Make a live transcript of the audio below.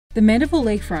The Mandeville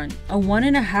Lakefront, a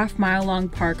 1.5-mile-long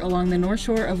park along the north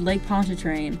shore of Lake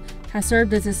Pontchartrain, has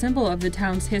served as a symbol of the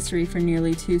town's history for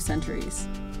nearly 2 centuries.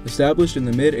 Established in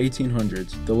the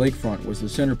mid-1800s, the lakefront was the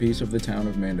centerpiece of the town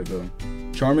of Mandeville.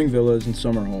 Charming villas and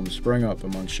summer homes sprang up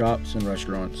among shops and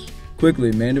restaurants.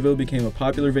 Quickly, Mandeville became a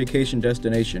popular vacation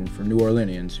destination for New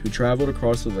Orleanians who traveled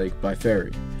across the lake by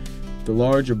ferry. The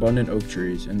large, abundant oak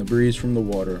trees and the breeze from the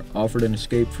water offered an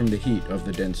escape from the heat of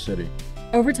the dense city.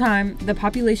 Over time, the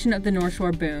population of the North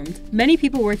Shore boomed. Many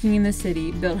people working in the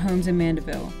city built homes in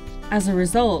Mandeville. As a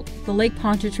result, the Lake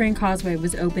Pontchartrain Causeway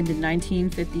was opened in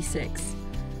 1956.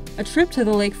 A trip to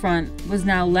the lakefront was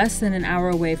now less than an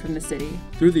hour away from the city.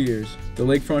 Through the years, the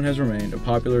lakefront has remained a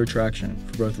popular attraction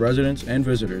for both residents and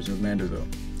visitors of Mandeville.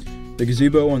 The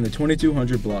gazebo on the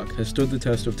 2200 block has stood the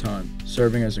test of time,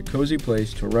 serving as a cozy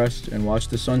place to rest and watch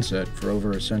the sunset for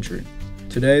over a century.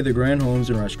 Today, the grand homes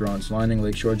and restaurants lining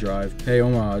Lakeshore Drive pay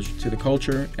homage to the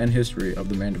culture and history of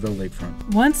the Mandeville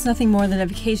Lakefront. Once nothing more than a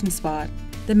vacation spot,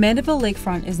 the Mandeville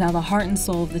Lakefront is now the heart and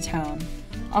soul of the town,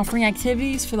 offering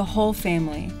activities for the whole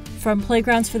family, from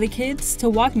playgrounds for the kids to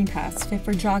walking paths fit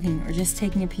for jogging or just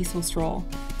taking a peaceful stroll,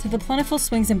 to the plentiful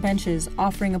swings and benches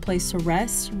offering a place to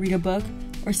rest, read a book,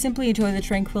 or simply enjoy the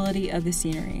tranquility of the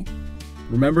scenery.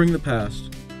 Remembering the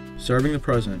past, serving the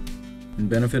present, and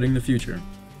benefiting the future,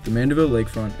 the Mandeville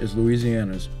Lakefront is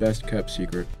Louisiana's best-kept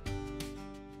secret.